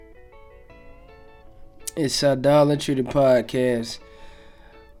It's Idolatry the podcast.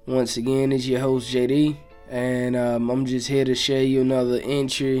 Once again, it's your host JD, and I'm just here to share you another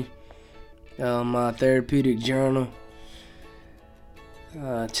entry, my therapeutic journal.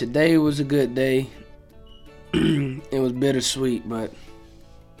 Today was a good day. It was bittersweet, but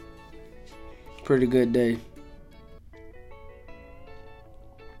pretty good day.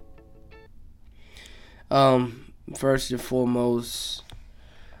 First and foremost,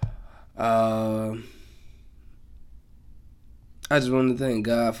 uh, I just want to thank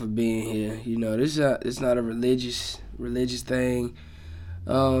God for being here. You know, it's not a religious thing.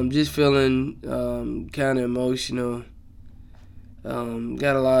 Just feeling kind of emotional.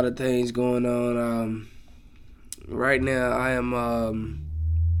 Got a lot of things going on. Right now, I am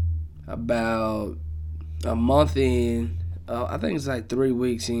about a month in. I think it's like 3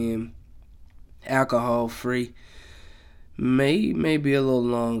 weeks in. Alcohol free. Maybe a little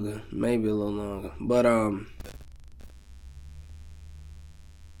longer. Maybe a little longer. But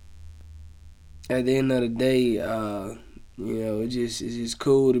at the end of the day, it's just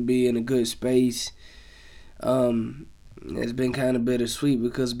cool to be in a good space. It's been kind of bittersweet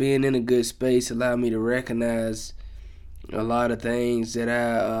because being in a good space allowed me to recognize a lot of things that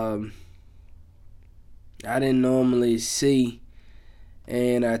I didn't normally see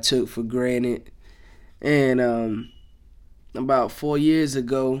and I took for granted. And about 4 years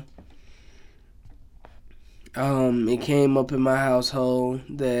ago, it came up in my household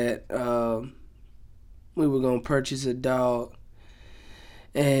that we were gonna purchase a dog,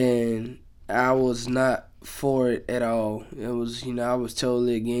 and I was not for it at all. It was, I was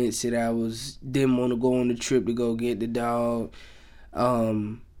totally against it. Didn't want to go on the trip to go get the dog.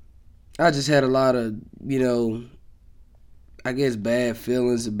 I just had a lot of, I guess bad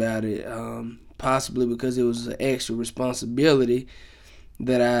feelings about it. Possibly because it was an extra responsibility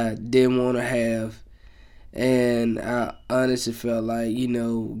that I didn't want to have, and I honestly felt like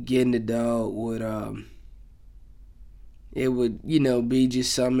getting the dog would be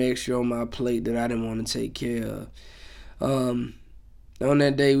just some extra on my plate that I didn't want to take care of. On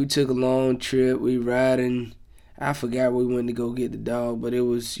that day, we took a long trip. We riding. I forgot where we went to go get the dog, but it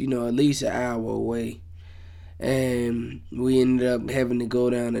was at least an hour away, and we ended up having to go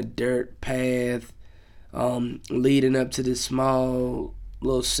down a dirt path, leading up to this small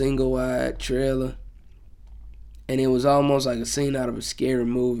little single wide trailer, and it was almost like a scene out of a scary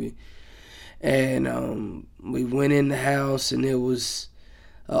movie. And we went in the house, and it was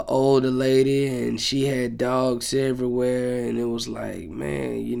an older lady, and she had dogs everywhere, and it was like,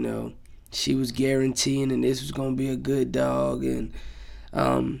 man, she was guaranteeing that this was gonna be a good dog, and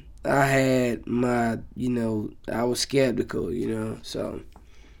I had I was skeptical, so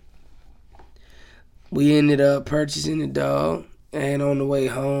we ended up purchasing the dog, and on the way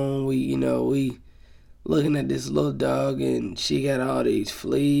home, we looking at this little dog, and she got all these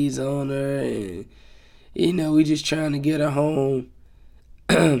fleas on her, and we just trying to get her home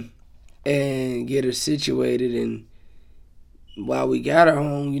and get her situated. And while we got her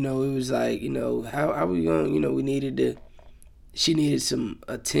home, it was like, how we going, she needed some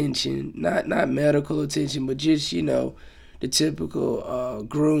attention, not medical attention, but just, the typical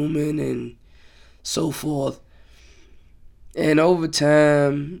grooming and so forth. And over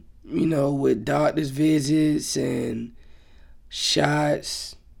time, with doctor's visits and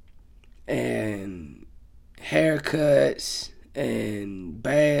shots and haircuts and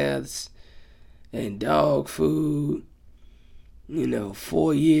baths and dog food,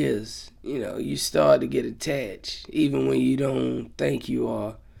 4 years, you start to get attached, even when you don't think you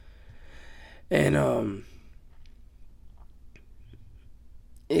are. And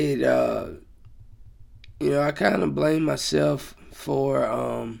I kind of blame myself for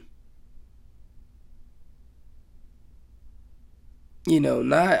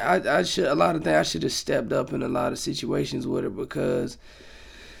not I should a lot of things I should have stepped up in a lot of situations with her, because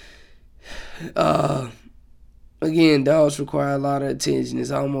again, dogs require a lot of attention. It's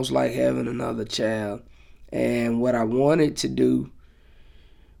almost like having another child. And what I wanted to do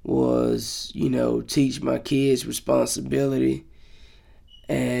was, teach my kids responsibility.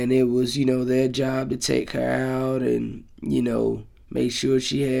 And it was, their job to take her out and, make sure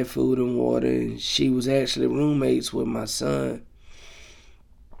she had food and water. And she was actually roommates with my son.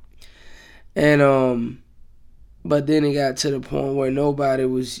 And, but then it got to the point where nobody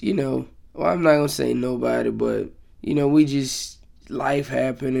was, well, I'm not going to say nobody, but, we just, life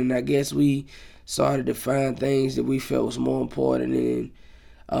happened, and I guess we started to find things that we felt was more important than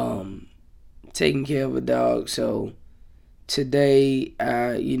taking care of a dog. So today,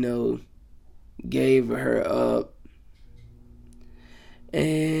 I, gave her up,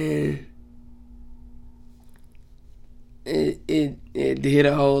 and it did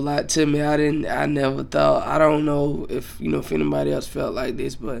a whole lot to me. I never thought. I don't know if if anybody else felt like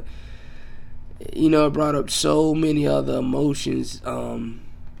this, but it brought up so many other emotions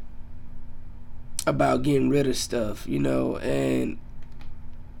about getting rid of stuff, and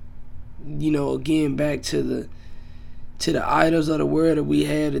again back to the idols of the world that we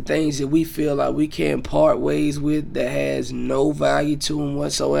have, the things that we feel like we can't part ways with, that has no value to them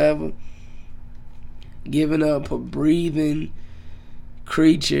whatsoever. Giving up a breathing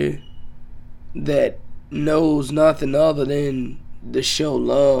creature that knows nothing other than to show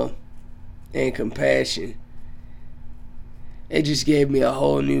love and compassion. It just gave me a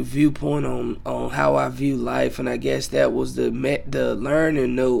whole new viewpoint on how I view life, and I guess that was the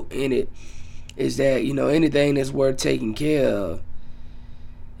learning note in it, is that anything that's worth taking care of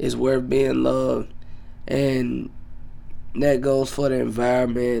is worth being loved, and that goes for the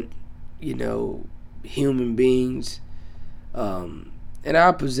environment, human beings, and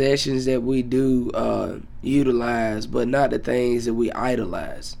our possessions that we do utilize, but not the things that we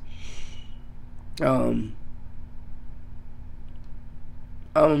idolize. I'm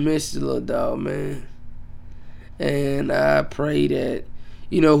gonna miss the little dog, man, and I pray that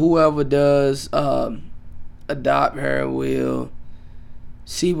whoever does adopt her will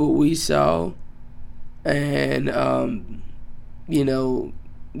see what we saw, and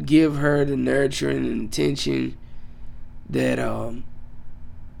give her the nurturing and attention that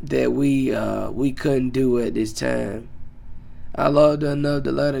we couldn't do at this time. I loved her enough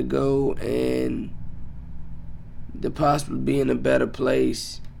to let her go and to possibly be in a better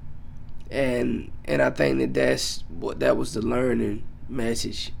place, and I think that was the learning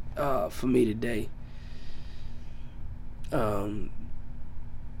message for me today.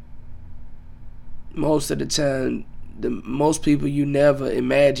 Most of the time, most people you never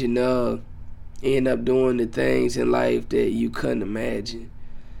imagine end up doing the things in life that you couldn't imagine,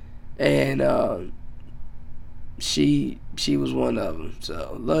 and she was one of them.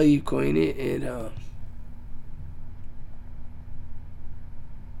 So love you, Queenie, and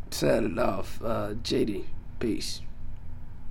signing off, JD. Peace.